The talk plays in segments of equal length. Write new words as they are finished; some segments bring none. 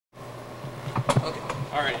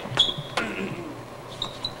Alright.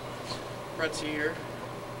 Brett's here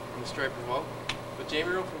from the Striper Vault with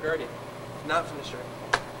Jamie Rowe from Guardian. Not from the Striper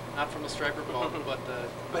Vault. Not from the Striper Vault, but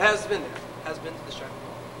has been there. Has been to the Striper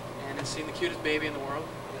Vault. And has seen the cutest baby in the world.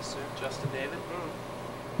 Yes, sir. Justin David.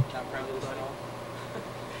 Not proud of this at all.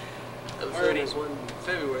 There's one in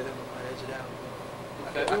February that might edge it out.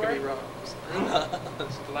 I could be wrong.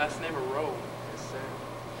 The last name of Rowe. Yes, sir.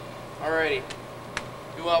 Alrighty.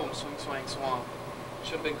 New album, Swing Swang Swamp.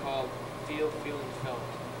 Should have been called Feel, Feeling, Felt.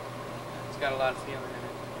 It's got a lot of feeling in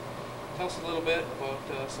it. Tell us a little bit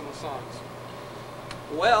about some of the songs.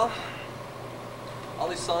 Well, all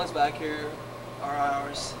these songs back here are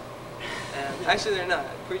ours. And actually they're not.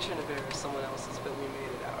 Preacher and a Bear is someone else's, but we made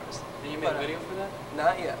it ours. And you made a video for that?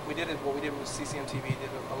 Not yet. We did it. What we did was CCMTV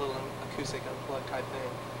did a little acoustic unplugged type thing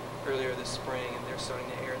earlier this spring, and they're starting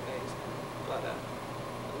to air things. But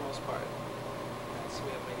for the most part, we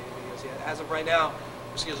haven't made any videos yet. As of right now,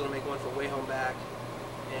 we're scheduled to make one for Way Home Back,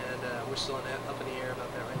 and we're still up in the air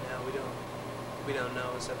about that right now. We don't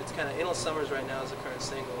know and stuff. It's kind of Endless Summers right now is the current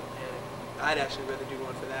single, and I'd actually rather do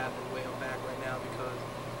one for that than Way Home Back right now because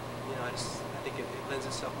I think it lends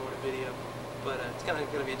itself more to video. But it's kind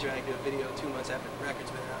of going to be a drag to do a video 2 months after the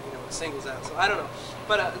record's been out, the single's out. So I don't know.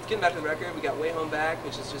 But getting back to the record, we got Way Home Back,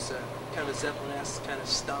 which is just a kind of a Zeppelin-esque kind of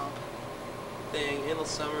stomp thing.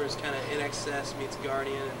 Endless Summer is kind of In Excess meets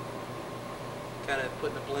Guardian, and kind of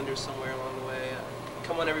put in a blender somewhere along the way.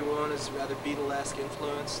 Come On Everyone is rather Beatlesque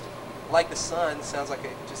influenced. Like the Sun sounds like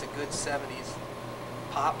just a good 70s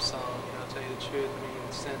pop song, to tell you the truth. I mean, in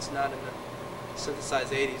a sense, not in the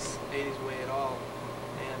synthesized 80s way at all.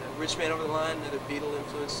 And Rich Man Over the Line, another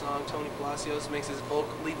Beatle-influenced song. Tony Palacios makes his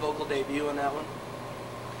lead vocal debut on that one.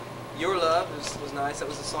 Your Love was nice. That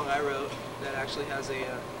was the song I wrote that actually has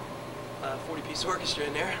a 40-piece orchestra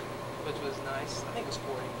in there, which was nice. I think it was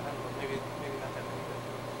 40. I don't know, maybe not that many,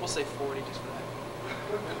 but we'll say 40 just for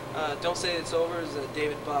that. Don't Say It's Over is a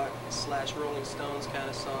David Bach / Rolling Stones kind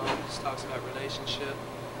of song. It just talks about relationship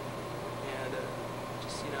and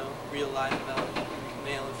just real life about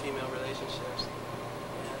male and female relationships.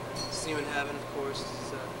 And See You in Heaven, of course,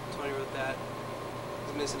 Tony wrote that.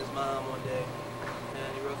 He was missing his mom one day,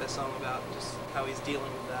 and he wrote that song about just how he's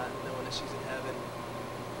dealing with that, knowing that she's in heaven,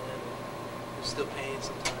 and there's still pain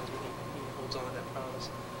sometimes when he holds on to that promise.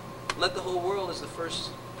 Let the Whole World is the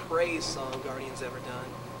first praise song Guardian's ever done,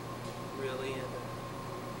 really, and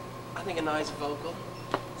I think a nice vocal.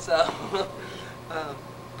 So,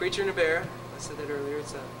 Preacher and a Bear, I said that earlier,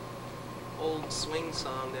 it's an old swing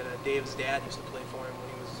song that Dave's dad used to play for him when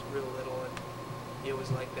he was real little, and he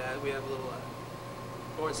always liked that. We have a little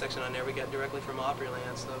horn section on there we got directly from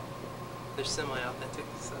Opryland, so they're semi-authentic.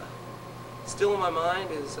 Still in My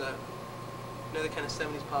Mind is another kind of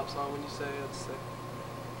 70s pop song, when you say it's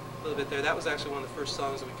a little bit there. That was actually one of the first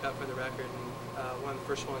songs that we cut for the record, and one of the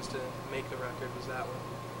first ones to make the record was that one.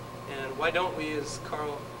 And Why Don't We is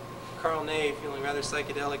Carl Ney feeling rather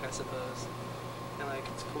psychedelic, I suppose. And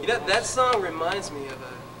it's cool. That song reminds me of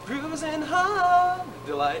a Cruising Hard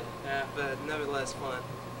Delight. Yeah. But nevertheless fun.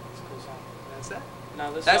 It's a cool song. That's that.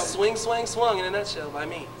 Now That's album, Swing Swang Swung in a nutshell by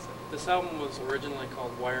me. So. This album was originally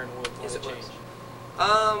called Wire and Wood. Why did it change?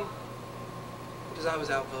 Because I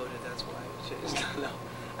was outvoted, that's why it changed. No.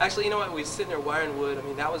 Actually, you know what? We sit there, Wire and Wood. I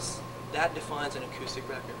mean, that defines an acoustic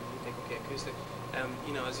record. You think, okay, acoustic.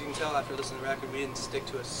 As you can tell after listening to the record, we didn't stick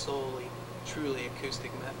to a solely, truly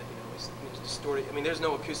acoustic method. We distorted. I mean, there's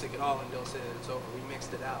no acoustic at all in Don't Say That It's Over. We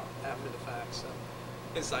mixed it out after the fact. So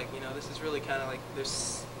it's like, this is really kind of like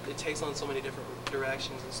it takes on so many different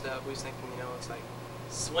directions and stuff. We was thinking, it's like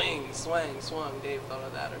swing, swang, swung. Dave thought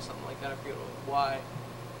of that or something like that. I forget why.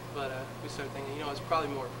 But we started thinking, it's probably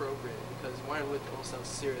more appropriate because Wire and Wood almost sounds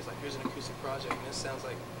serious. Like, here's an acoustic project, and this sounds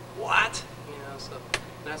like, what? So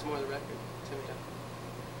that's more the record to me.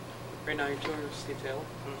 Right now you're touring with Steve Taylor.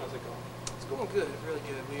 How's it going? It's going good, really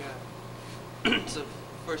good. It's the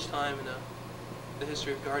first time in the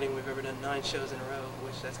history of Guardian we've ever done 9 shows in a row,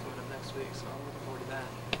 which that's coming up next week, so I'm looking forward to that.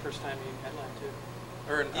 First time you headlined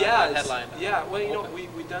too. Or headline. Yeah, well,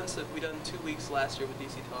 we done 2 weeks last year with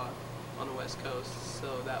DC Talk on the West Coast,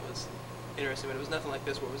 so that was interesting, but it was nothing like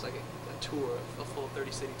this where it was like a tour, a full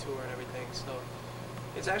 30-city tour and everything, so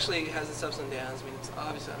it actually has its ups and downs. I mean, it's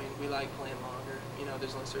obviously, we like playing longer,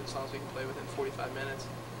 there's only certain songs we can play within 45 minutes,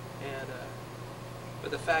 and but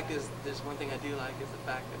the fact is, there's one thing I do like is the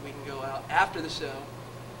fact that we can go out after the show,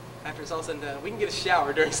 after it's all said and done, we can get a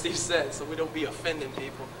shower during Steve's set, so we don't be offending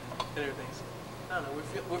people and everything. So, I don't know,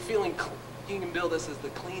 we're feeling, you can build this as the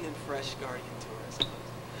clean and fresh Guardian tour, I suppose.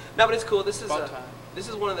 No, but it's cool. This is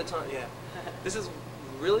one of the times. Yeah, this is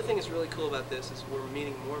really think is really cool about this is we're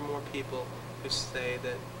meeting more and more people who say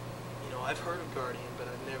that, I've heard of Guardian, but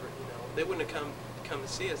I've never, they wouldn't have come to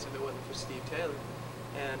see us if it wasn't for Steve Taylor,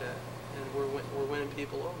 and we're winning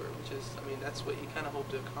people over, which is, that's what you kind of hope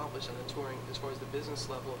to accomplish on the touring, as far as the business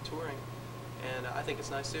level of touring, and I think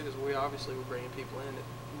it's nice too because we're bringing people in that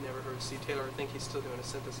never heard of Steve Taylor or think he's still doing a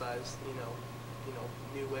synthesized,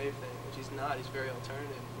 new wave thing, which he's not. He's very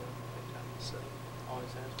alternative, so Always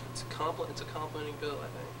has been. it's a complimenting bill, I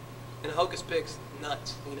think. And Hocus Picks,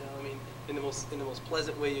 nuts, in the most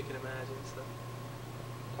pleasant way you can imagine. So.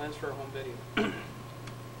 Plans for a home video.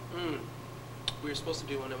 We were supposed to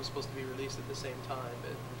do one that was supposed to be released at the same time,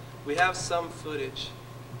 but we have some footage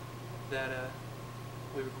that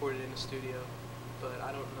we recorded in the studio, but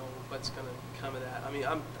I don't know what's going to come of that.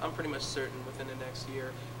 I'm pretty much certain within the next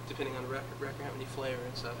year, depending on the record company flavor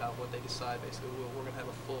and stuff, what they decide, basically, we're going to have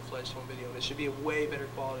a full-fledged home video. And it should be a way better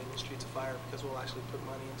quality than Streets of Fire because we'll actually put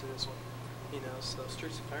money into this one. So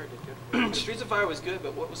Streets of Fire did good. Streets of Fire was good,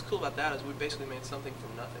 but what was cool about that is we basically made something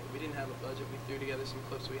from nothing. We didn't have a budget. We threw together some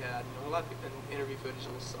clips we had. A lot of people interview footage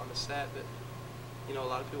on the set, but a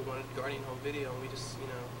lot of people wanted Guardian home video, and we just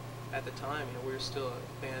at the time we were still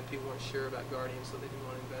a band. People weren't sure about Guardian, so they didn't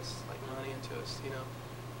want to invest money into us.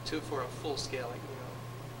 For a full scale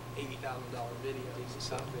 $80,000 video.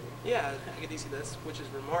 DC video. Yeah, like a DC, which is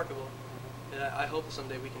remarkable, and I hope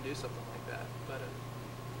someday we can do something like that. But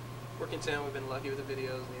we're content. We've been lucky with the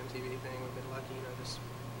videos, the MTV thing. We've been lucky,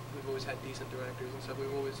 we've always had decent directors and stuff.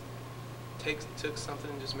 We've always took something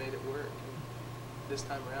and just made it work. And this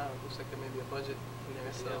time around, it looks like there may be a budget in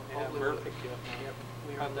there. So Rowe picked you up now. Yep,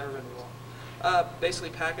 we How'd are that run there. Basically,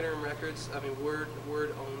 Pachyderm Records. Word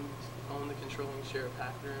owned the controlling share of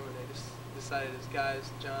Pachyderm, and they just decided as guys,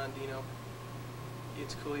 John, Dino,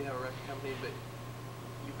 it's cool you have a record company, but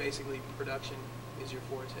you basically production is your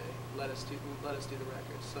forte. Let us do the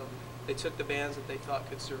records. So they took the bands that they thought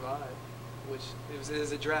could survive, which it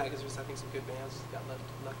was a drag because I think some good bands got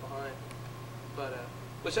left behind. But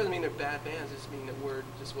which doesn't mean they're bad bands. It just means that Word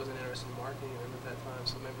just wasn't interested in marketing them at that time.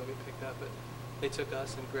 So maybe they'll get picked up. But they took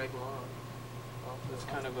us and Greg Long. It's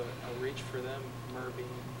kind of a reach for them, Mur being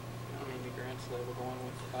Amy Grant's label, going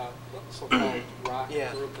with so-called rock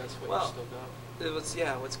group. That's what you still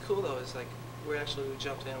got. What's cool though is we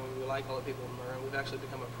jumped in. We like all the people in Mur, and we've actually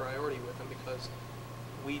become a priority with them because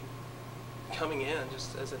we coming in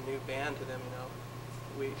just as a new band to them.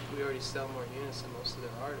 We already sell more units than most of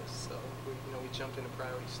their artists, so we jumped into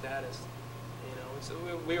priority status. So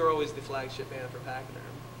we were always the flagship band for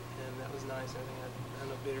Pachyderm, and that was nice. I have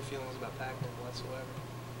no bitter feelings about Pachyderm whatsoever,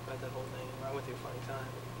 about that whole thing. I went through a funny time.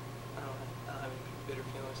 But I don't have any bitter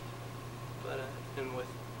feelings. But and with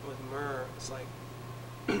Mur, it's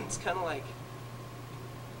it's kind of like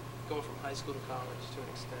going from high school to college to an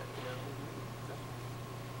extent.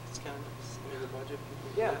 It's kind of nice. The budget.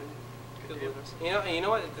 Yeah. You know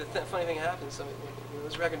what? The funny thing happens.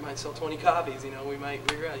 This record might sell 20 copies. We might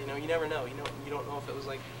regret. You never know. You don't know if it was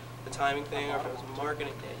like a timing thing or if it was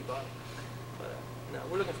marketing. Yeah, you bought it. But no,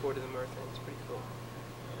 we're looking forward to the Mur thing. It's pretty cool.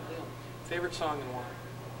 Favorite song and why?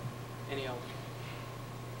 Any album?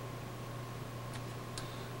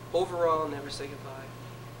 Overall, Never Say Goodbye,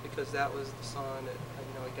 because that was the song that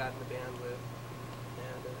I got in the band with,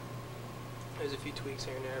 and there's a few tweaks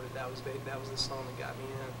here and there, but that was the song that got me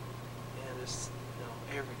in. And just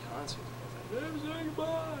every concert, I was like, Never Say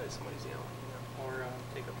Goodbye. Somebody's yelling, Or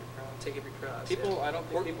Take Up Your Cross. Take Up Your Cross. People, yeah. I don't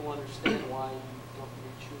think people understand why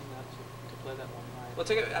you choose not to play that one live.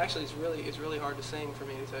 Well, actually, it's really hard to sing for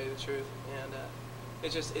me, to tell you the truth, and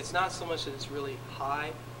it's not so much that it's really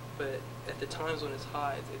high, but at the times when it's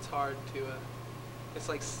high, it's hard to. It's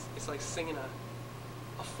like singing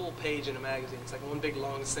a full page in a magazine. It's like one big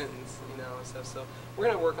long sentence, and stuff. So we're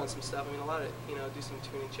gonna work on some stuff. A lot of do some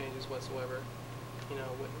tuning changes whatsoever,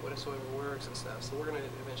 whatsoever works and stuff. So we're gonna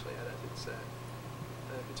eventually add that to the set.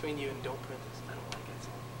 Between you and Don't Print This, I don't like that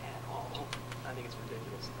song at all. I think it's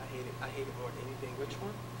ridiculous. I hate it more than anything. Which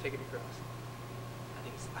one? Take It Across.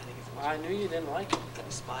 I think it's. I knew you didn't like it. I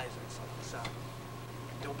despise that song. So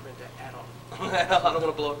don't print that at all. I don't want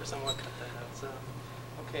to blow up or someone cut that out. So.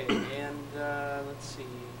 Okay, and let's see.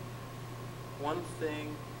 One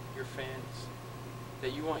thing your fans,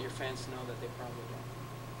 that you want your fans to know that they probably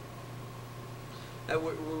don't. That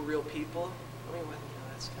we're real people.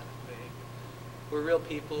 That's kind of vague. We're real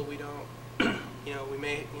people. We don't, we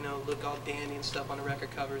may, look all dandy and stuff on the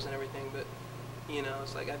record covers and everything, but,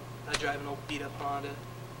 it's like I drive an old beat-up Honda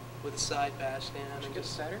with a side bash stand. Did you get a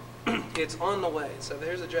Saturn? It's on the way. So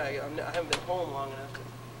there's a drag. I haven't been home long enough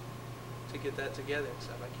to get that together and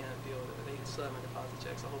stuff. I can't deal with it. They still have my deposit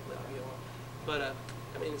check, so hopefully I'll get one. But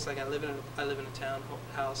I mean, it's like I live in a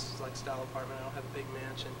townhouse like style apartment. I don't have a big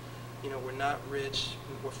mansion. You know, we're not rich.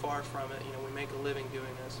 We're far from it. You know, we make a living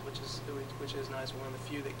doing this, which is nice. We're one of the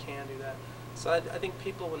few that can do that. So I think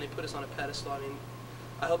people, when they put us on a pedestal, I mean,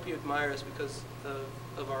 I hope you admire us because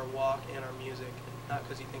of our walk and our music, not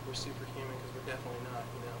because you think we're superhuman, because we're definitely not.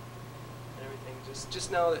 You know, and everything.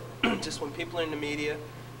 Just know that just when people are in the media,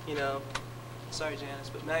 you know, sorry Janice,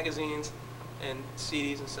 but magazines and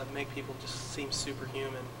CDs and stuff make people just seem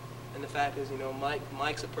superhuman. And the fact is, you know,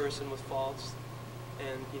 Mike's a person with faults,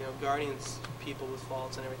 and you know, Guardian's people with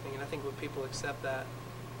faults and everything. And I think when people accept that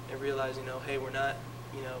and realize, you know, hey, we're not,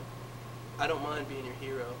 you know, I don't mind being your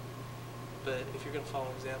hero, but if you're going to follow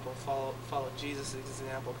an example, follow Jesus'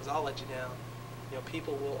 example, because I'll let you down. You know,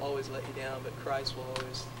 people will always let you down, but Christ will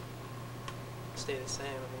always stay the same. I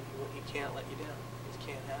mean, he can't let you down. It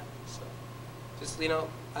can't happen. So, just, you know,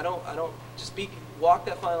 I don't just walk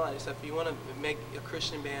that fine line. Except if you want to make a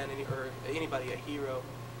Christian band or anybody a hero,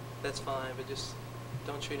 that's fine. But just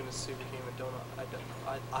don't treat him as superhuman. Don't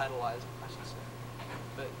idolize him, I should say.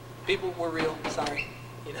 But people were real. Sorry,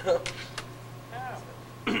 you know.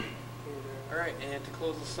 Yeah. All right, and to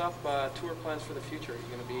close this up, tour plans for the future. Are you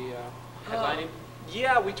going to be headlining?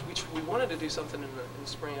 Yeah, we wanted to do something in the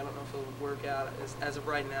spring. I don't know if it'll work out. As of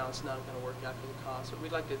right now, it's not going to work out because of cost. But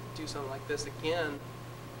we'd like to do something like this again,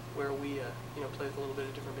 where we you know, play with a little bit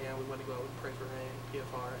of different band. We want to go out with Pray for Rain,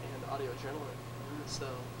 PFR, and Audio Adrenaline. So,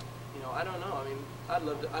 you know, I don't know. I mean,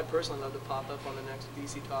 I'd personally love to pop up on the next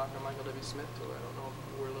DC Talk or Michael W. Smith tour. I don't know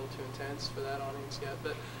if we're a little too intense for that audience yet.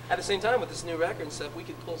 But at the same time, with this new record and stuff, we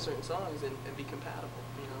could pull certain songs and be compatible.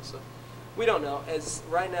 You know, so we don't know. As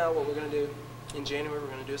right now, what we're going to do. In January, we're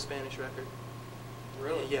going to do a Spanish record.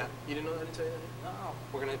 Really? Yeah. You didn't know that? I didn't tell you that? No.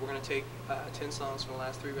 We're gonna take 10 songs from the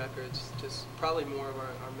last 3 records, just probably more of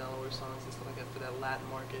our mellower songs and stuff like that for that Latin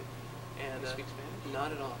market. And you speak Spanish?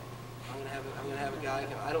 Not at all. I'm gonna have a guy.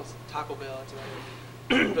 I don't Taco Bell. That's about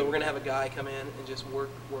it. But we're gonna have a guy come in and just work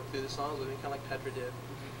through the songs with me, kind of like Petra did.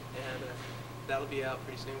 And that'll be out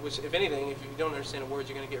pretty soon. Which, if anything, if you don't understand the words,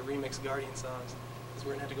 you're gonna get remixed Guardian songs, because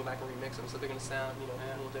we're gonna have to go back and remix them, so they're gonna sound, you know,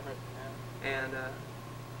 a little different. And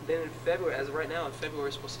then in February, as of right now, in February,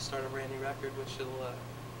 we're supposed to start a brand new record, which will,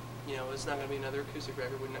 you know, it's not going to be another acoustic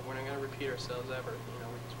record. We're not going to repeat ourselves ever. You know,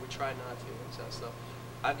 we try not to. And so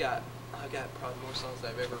I've got probably more songs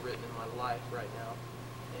than I've ever written in my life right now.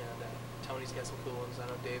 And Tony's got some cool ones. I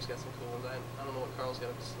know Dave's got some cool ones. I don't know what Carl's got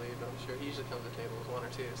up his sleeve, but I'm sure he usually comes to the table with 1 or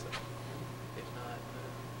 2. So if not.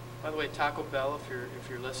 By the way, Taco Bell, if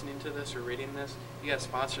you're listening to this or reading this, you got to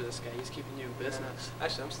sponsor this guy. He's keeping you in business. Yeah.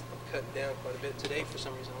 Actually, I'm cutting down quite a bit today. For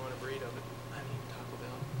some reason, I want a burrito, but I need Taco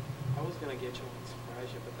Bell. I was gonna get you one and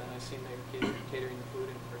surprise you, but then I seen that you're catering the food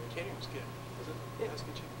in for you. Catering was good. Was it? Yeah, it was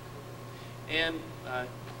good chicken. And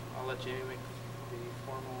I'll let Jamie make the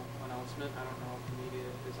formal announcement. I don't know if the media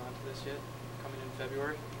is onto this yet. Coming in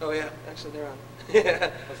February. Oh yeah, actually they're on.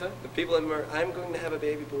 What's that? The people I'm going to have a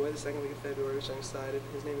baby boy the second week of February, which I'm excited.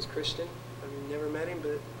 His name is Christian. I've never met him,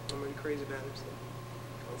 but I'm really crazy about him, so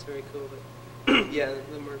that's very cool. But yeah,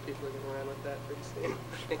 the more people are going to run with that pretty soon.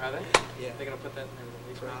 Are they? Yeah. They're gonna put that in their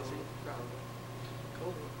release Probably. magazine? Probably.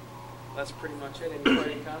 Cool. That's pretty much it. Any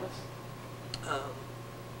parting comments?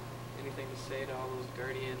 Anything to say to all those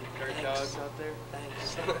guard dogs out there?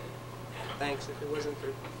 Thanks. Thanks. If it wasn't for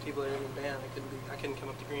people that are in the band, I couldn't come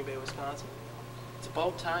up to Green Bay, Wisconsin. It's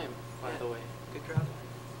about time, by the way. Good crowd.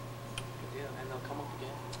 Good deal. And they'll come up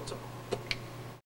again. What's up?